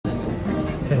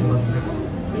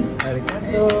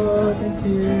Arigato, thank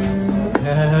you.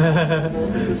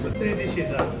 Three dishes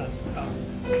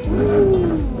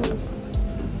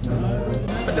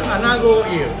the anago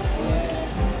eel.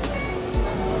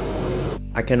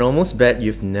 I can almost bet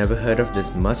you've never heard of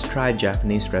this must-try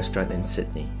Japanese restaurant in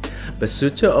Sydney.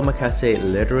 Besuto Omakase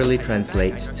literally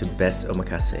translates to best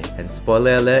omakase, and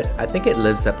spoiler alert, I think it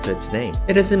lives up to its name.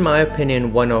 It is in my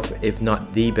opinion one of, if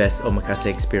not the best omakase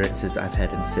experiences I've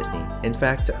had in Sydney. In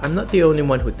fact, I'm not the only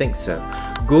one who thinks so.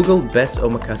 Google best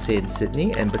omakase in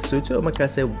Sydney and Besuto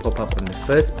Omakase will pop up on the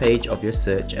first page of your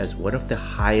search as one of the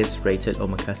highest rated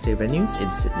omakase venues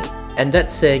in Sydney. And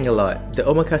that's saying a lot. The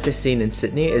omakase scene in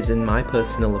Sydney is, in my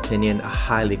personal opinion,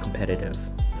 highly competitive.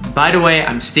 By the way,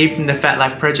 I'm Steve from the Fat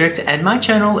Life Project, and my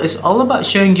channel is all about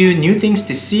showing you new things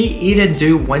to see, eat and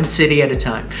do one city at a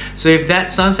time. So if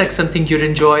that sounds like something you'd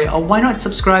enjoy, or why not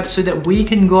subscribe so that we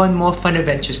can go on more fun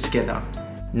adventures together.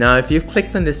 Now, if you've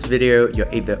clicked on this video,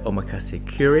 you're either omakase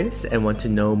curious and want to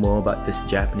know more about this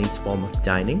Japanese form of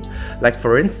dining. Like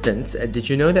for instance, did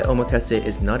you know that omakase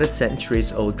is not a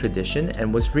centuries-old tradition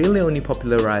and was really only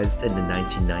popularized in the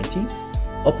 1990s?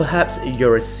 Or perhaps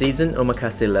you're a seasoned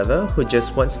omakase lover who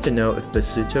just wants to know if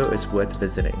Besuto is worth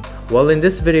visiting. Well, in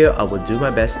this video, I will do my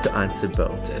best to answer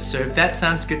both. So if that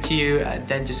sounds good to you,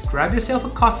 then just grab yourself a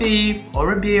coffee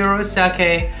or a beer or a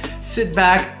sake, sit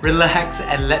back, relax,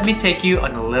 and let me take you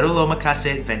on a little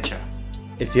omakase adventure.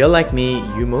 If you're like me,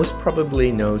 you most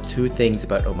probably know two things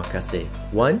about omakase.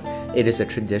 One, it is a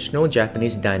traditional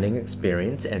Japanese dining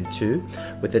experience, and two,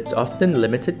 with its often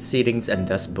limited seatings and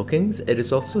thus bookings, it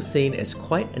is also seen as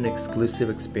quite an exclusive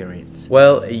experience.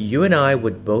 Well, you and I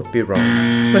would both be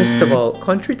wrong. First of all,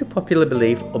 contrary to popular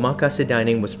belief, omakase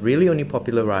dining was really only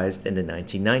popularized in the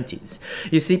 1990s.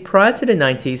 You see, prior to the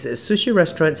 90s, sushi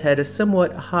restaurants had a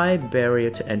somewhat high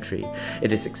barrier to entry.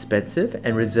 It is expensive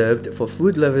and reserved for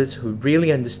food lovers who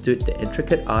really understood the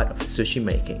intricate art of sushi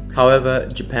making. However,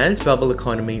 Japan's bubble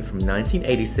economy from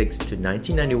 1986 to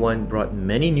 1991 brought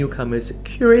many newcomers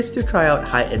curious to try out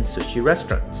high-end sushi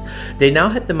restaurants. They now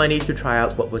had the money to try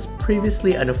out what was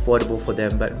previously unaffordable for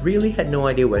them but really had no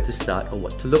idea where to start or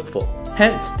what to look for.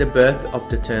 Hence the birth of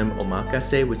the term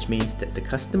omakase, which means that the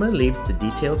customer leaves the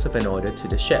details of an order to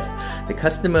the chef. The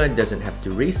customer doesn't have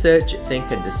to research, think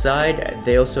and decide.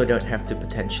 They also don't have to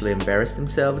potentially embarrass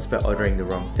themselves by ordering the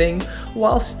wrong thing,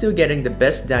 while still getting the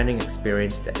best dining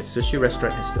experience that the sushi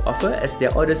restaurant has to offer, as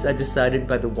their orders are decided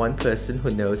by the one person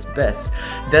who knows best,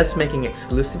 thus making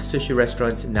exclusive sushi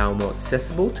restaurants now more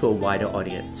accessible to a wider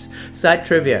audience. Side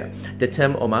trivia, the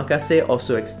term omakase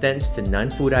also extends to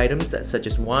non-food items such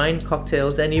as wine,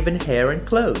 cocktails, and even hair and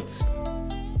clothes.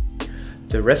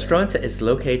 The restaurant is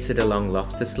located along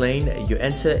Loftus Lane. You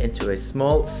enter into a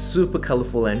small, super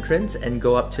colorful entrance and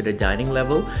go up to the dining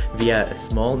level via a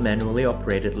small manually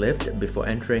operated lift before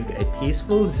entering a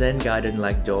peaceful Zen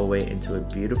garden-like doorway into a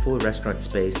beautiful restaurant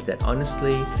space that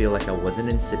honestly feel like I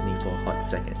wasn't in Sydney for a hot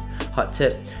second. Hot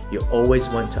tip, you always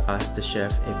want to ask the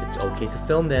chef if it's okay to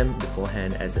film them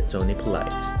beforehand, as it's only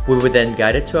polite. We were then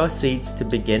guided to our seats to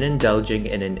begin indulging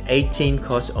in an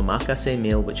 18-course omakase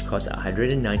meal which cost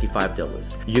 $195.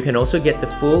 You can also get the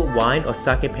full wine or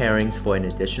sake pairings for an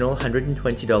additional $120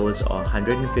 or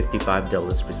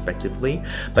 $155 respectively,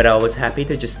 but I was happy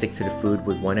to just stick to the food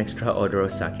with one extra order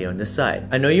of sake on the side.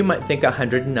 I know you might think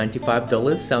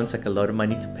 $195 sounds like a lot of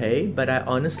money to pay, but I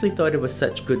honestly thought it was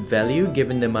such good value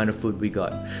given the amount of food we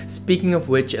got. Speaking of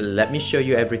which, let me show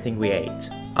you everything we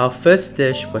ate. Our first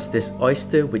dish was this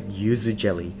oyster with yuzu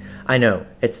jelly. I know,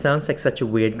 it sounds like such a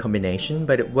weird combination,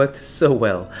 but it worked so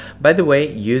well. By the way,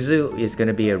 yuzu is going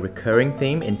to be a recurring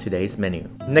theme in today's menu.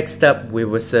 Next up, we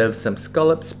were served some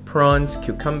scallops, prawns,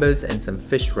 cucumbers, and some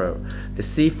fish roe. The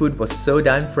seafood was so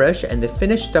darn fresh, and they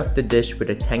finished off the dish with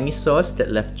a tangy sauce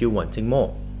that left you wanting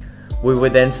more. We were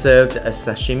then served a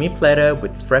sashimi platter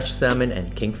with fresh salmon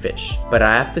and kingfish. But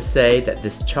I have to say that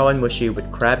this chawanmushi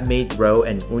with crab meat, roe,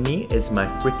 and uni is my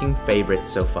freaking favorite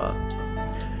so far.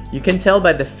 You can tell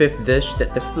by the fifth dish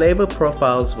that the flavor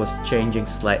profiles was changing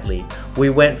slightly. We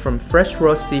went from fresh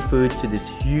raw seafood to this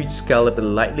huge scallop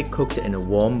lightly cooked in a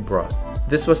warm broth.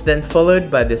 This was then followed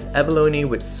by this abalone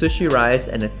with sushi rice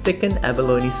and a thickened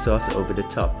abalone sauce over the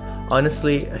top.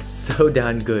 Honestly, so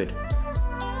darn good.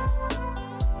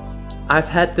 I've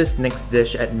had this next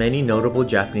dish at many notable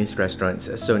Japanese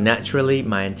restaurants, so naturally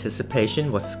my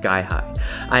anticipation was sky high.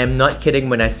 I am not kidding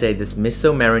when I say this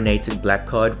miso marinated black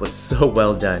cod was so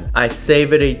well done. I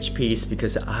savored each piece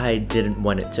because I didn't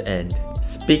want it to end.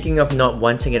 Speaking of not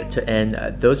wanting it to end,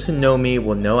 those who know me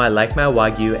will know I like my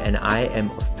Wagyu, and I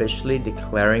am officially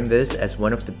declaring this as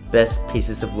one of the best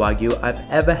pieces of Wagyu I've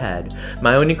ever had.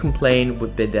 My only complaint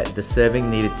would be that the serving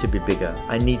needed to be bigger.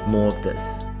 I need more of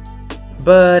this.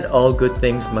 But all good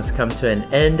things must come to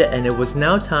an end, and it was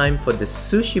now time for the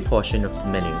sushi portion of the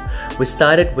menu. We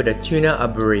started with a tuna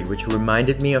aburi, which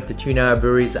reminded me of the tuna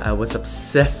aburis I was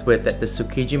obsessed with at the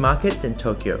Tsukiji markets in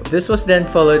Tokyo. This was then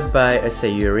followed by a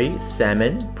sayuri,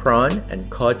 salmon, prawn, and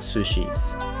cod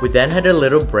sushis. We then had a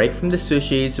little break from the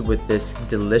sushis with this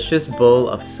delicious bowl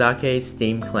of sake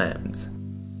steamed clams.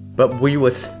 But we were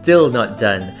still not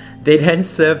done. They then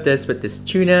served us with this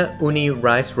tuna uni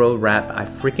rice roll wrap. I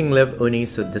freaking love uni,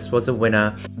 so this was a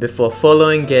winner, before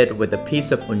following it with a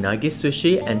piece of unagi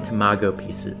sushi and tamago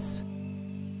pieces.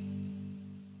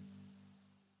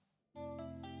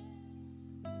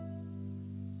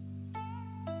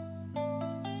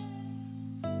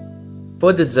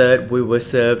 For dessert, we were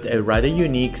served a rather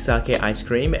unique sake ice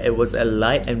cream. It was a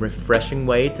light and refreshing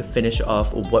way to finish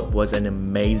off what was an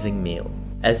amazing meal.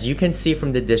 As you can see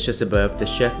from the dishes above, the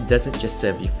chef doesn't just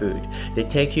serve you food, they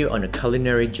take you on a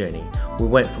culinary journey. We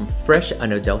went from fresh,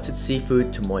 unadulterated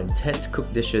seafood to more intense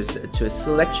cooked dishes to a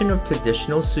selection of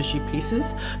traditional sushi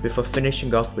pieces before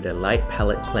finishing off with a light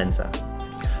palate cleanser.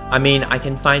 I mean, I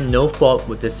can find no fault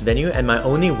with this venue, and my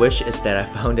only wish is that I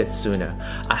found it sooner.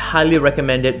 I highly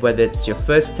recommend it whether it's your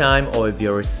first time or if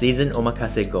you're a seasoned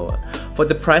omakase goer. For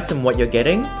the price and what you're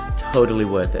getting, totally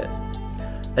worth it.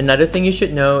 Another thing you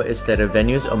should know is that a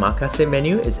venue's omakase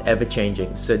menu is ever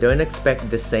changing, so don't expect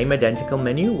the same identical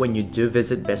menu when you do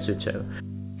visit Besuto.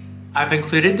 I've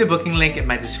included the booking link in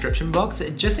my description box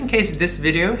just in case this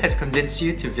video has convinced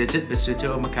you to visit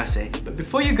Besuto Omakase. But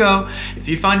before you go, if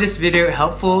you found this video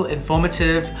helpful,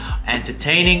 informative,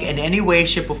 entertaining in any way,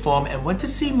 shape or form and want to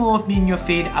see more of me in your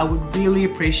feed, I would really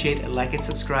appreciate a like and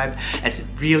subscribe, as it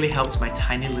really helps my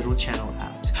tiny little channel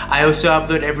out. I also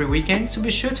upload every weekend, so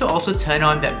be sure to also turn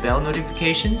on that bell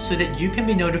notification so that you can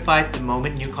be notified the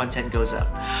moment new content goes up.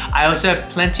 I also have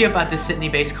plenty of other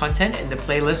Sydney-based content in the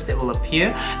playlist that will appear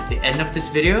at the end of this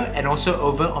video and also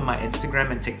over on my Instagram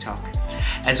and TikTok.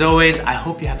 As always, I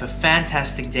hope you have a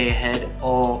fantastic day ahead,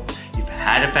 or you've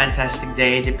had a fantastic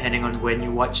day depending on when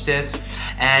you watch this,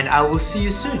 and I will see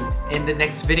you soon in the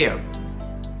next video.